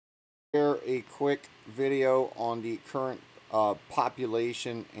Here a quick video on the current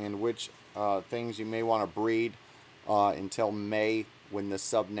population and which things you may want to breed until May when the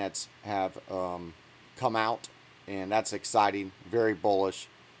subnets have come out, and that's exciting, very bullish.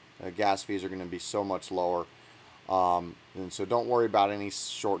 Gas fees are going to be so much lower, and so don't worry about any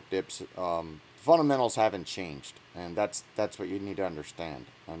short dips. Fundamentals haven't changed, and that's what you need to understand.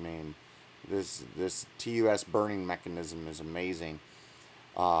 I mean, this TUS burning mechanism is amazing.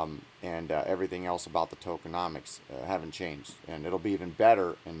 And everything else about the tokenomics haven't changed, and it'll be even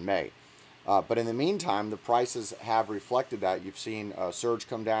better in May. But in the meantime, the prices have reflected that. You've seen surge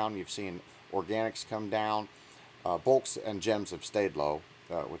come down, you've seen organics come down, bulks and gems have stayed low,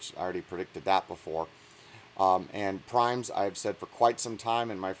 which I already predicted that before. And primes, I've said for quite some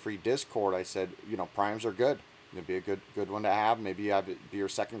time in my free Discord, I said, you know, primes are good. It'd be a good one to have. Maybe you have it be your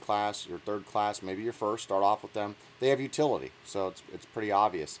second class, your third class, maybe your first. Start off with them. They have utility, so it's pretty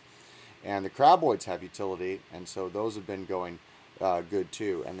obvious. And the craboids have utility, and so those have been going good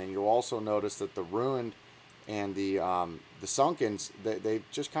too. And then you'll also notice that the ruined and the sunkens, they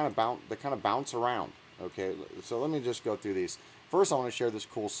just kind of bounce around. Okay, so let me just go through these. First, I want to share this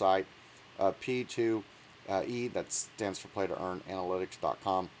cool site, P2E, that stands for Play to Earn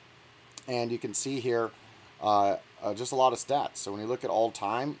Analytics.com, and you can see here. Just a lot of stats. So when you look at all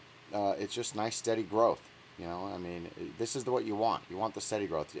time, it's just nice steady growth. You know, I mean, this is what you want. You want the steady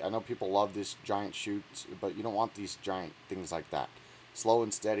growth. I know people love these giant shoots, but you don't want these giant things like that. Slow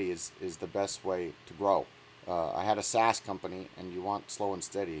and steady is the best way to grow. I had a SaaS company, and you want slow and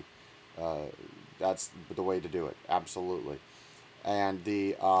steady. That's the way to do it. Absolutely. And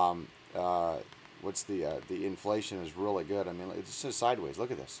the the inflation is really good. I mean, it's just sideways.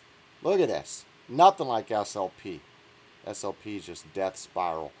 Look at this. Look at this. Nothing like SLP. SLP is just death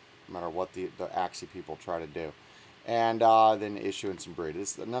spiral, no matter what the Axie people try to do. And then issuance and breed.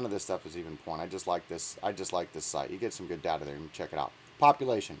 None of this stuff is even point. I just like this site. You get some good data there. You can check it out.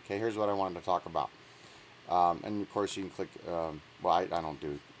 Population. Okay, here's what I wanted to talk about. And of course you can click. Well, I don't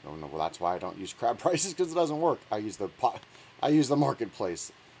do. Well, that's why I don't use crab prices, because it doesn't work. I use the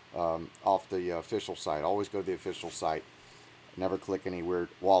marketplace off the official site. Always go to the official site. Never click any weird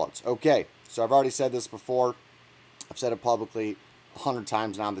wallets. Okay, so I've already said this before. I've said it publicly 100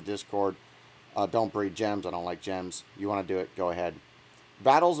 times now in the Discord. Don't breed gems. I don't like gems. You want to do it, go ahead.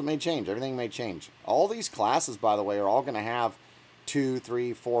 Battles, it may change. Everything may change. All these classes, by the way, are all going to have 2,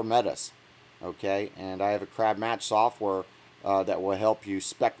 3, 4 metas. Okay, and I have a CrabMatch software that will help you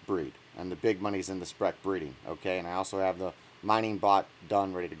spec breed. And the big money's in the spec breeding. Okay, and I also have the mining bot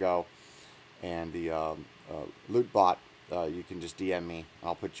done, ready to go. And the loot bot. You can just DM me, and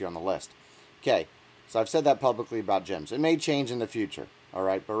I'll put you on the list. Okay, so I've said that publicly about gems. It may change in the future, all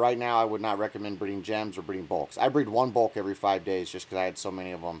right? But right now, I would not recommend breeding gems or breeding bulks. I breed one bulk every 5 days just because I had so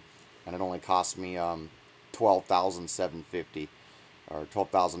many of them, and it only cost me $12,750 or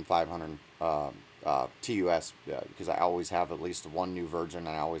 $12,500 TUS because I always have at least one new virgin,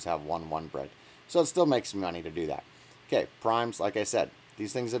 and I always have one bred. So it still makes me money to do that. Okay, primes, like I said,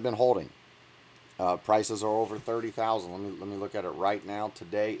 these things have been holding. Prices are over 30,000. Let me look at it right now.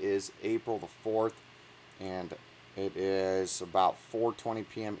 Today is April the 4th, and it is about 4:20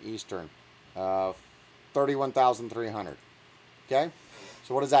 p.m. Eastern. 31,300. Okay,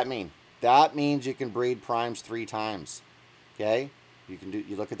 so what does that mean? That means you can breed primes 3 times. Okay, you can do.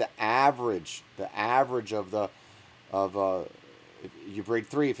 You look at the average. The average of if you breed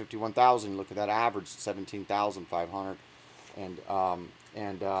 3, 51,000. You look at that average, 17,500, and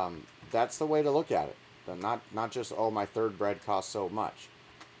that's the way to look at it. Not just, oh, my third bred costs so much.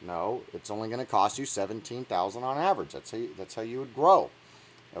 No, it's only going to cost you 17,000 on average. That's how you would grow.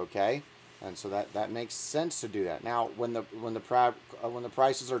 Okay, and so that makes sense to do that. Now, when the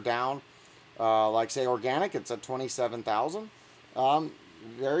prices are down, like say organic, it's at 27,000.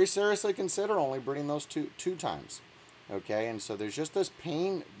 Very seriously consider only breeding those two times. Okay, and so there's just this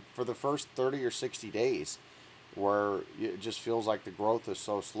pain for the first 30 or 60 days. Where it just feels like the growth is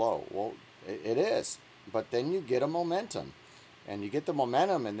so slow. Well, it is. But then you get a momentum. And you get the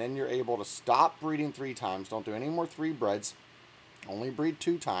momentum, and then you're able to stop breeding 3 times. Don't do any more 3 breds. Only breed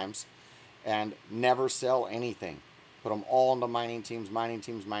 2 times. And never sell anything. Put them all into mining teams.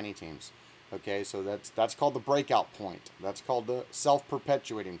 Okay, so that's called the breakout point. That's called the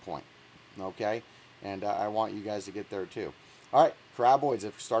self-perpetuating point. Okay? And I want you guys to get there too. All right, craboids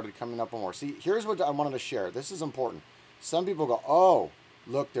have started coming up more. See, here's what I wanted to share. This is important. Some people go, oh,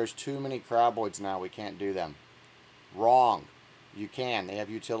 look, there's too many craboids now. We can't do them. Wrong. You can. They have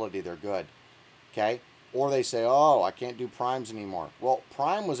utility. They're good. Okay? Or they say, oh, I can't do primes anymore. Well,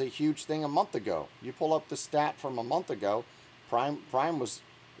 prime was a huge thing a month ago. You pull up the stat from a month ago, prime was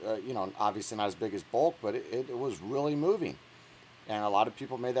you know, obviously not as big as bulk, but it was really moving. And a lot of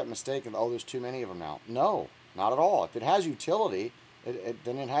people made that mistake and, oh, there's too many of them now. No, not at all. If it has utility,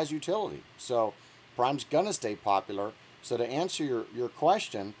 then it has utility. So prime's going to stay popular. So to answer your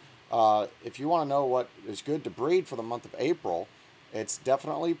question, if you want to know what is good to breed for the month of April, it's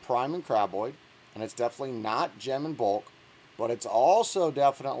definitely prime and craboid, and it's definitely not gem and bulk, but it's also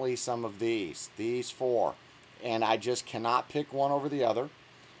definitely some of these four. And I just cannot pick one over the other.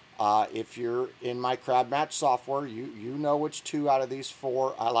 If you're in my CrabMatch software, you know which 2 out of these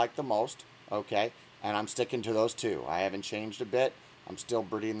 4 I like the most, okay? And I'm sticking to those 2. I haven't changed a bit. I'm still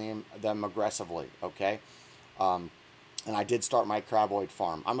breeding them aggressively, okay? And I did start my craboid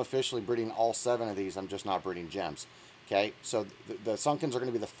farm. I'm officially breeding all 7 of these. I'm just not breeding gems, okay? So the Sunkens are going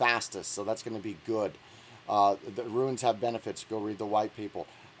to be the fastest, so that's going to be good. The Ruins have benefits. Go read the white people.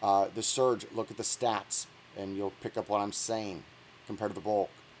 The Surge, look at the stats, and you'll pick up what I'm saying compared to the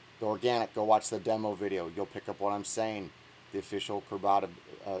bulk. The Organic, go watch the demo video. You'll pick up what I'm saying. The official Crabada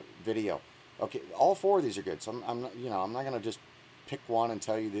video. Okay, all 4 of these are good. So I'm not going to just pick one and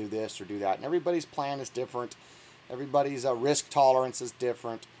tell you do this or do that. And everybody's plan is different. Everybody's risk tolerance is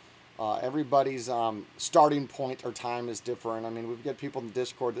different. Everybody's starting point or time is different. I mean, we've got people in the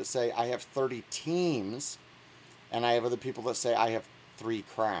Discord that say, I have 30 teams. And I have other people that say, I have 3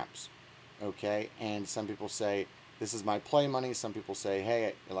 crabs. Okay? And some people say, this is my play money. Some people say,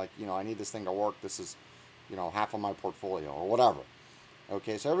 hey, like, you know, I need this thing to work. This is, you know, half of my portfolio or whatever.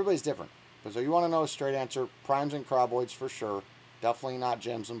 Okay, so everybody's different. But so you want to know a straight answer, primes and craboids for sure. Definitely not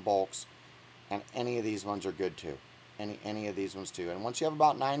gems and bulks. And any of these ones are good too. Any of these ones too. And once you have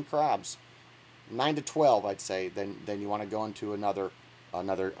about 9 crabs, 9 to 12, I'd say, then you want to go into another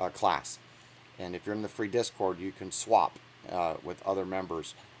class. And if you're in the free Discord, you can swap with other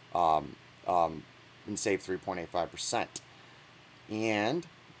members. And save 3.85%. And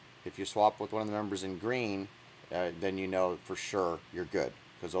if you swap with one of the members in green, then you know for sure you're good,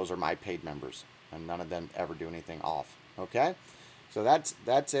 because those are my paid members, and none of them ever do anything off. Okay, so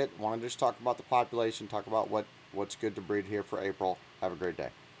that's it. Want to just talk about the population, talk about what's good to breed here for April. Have a great day.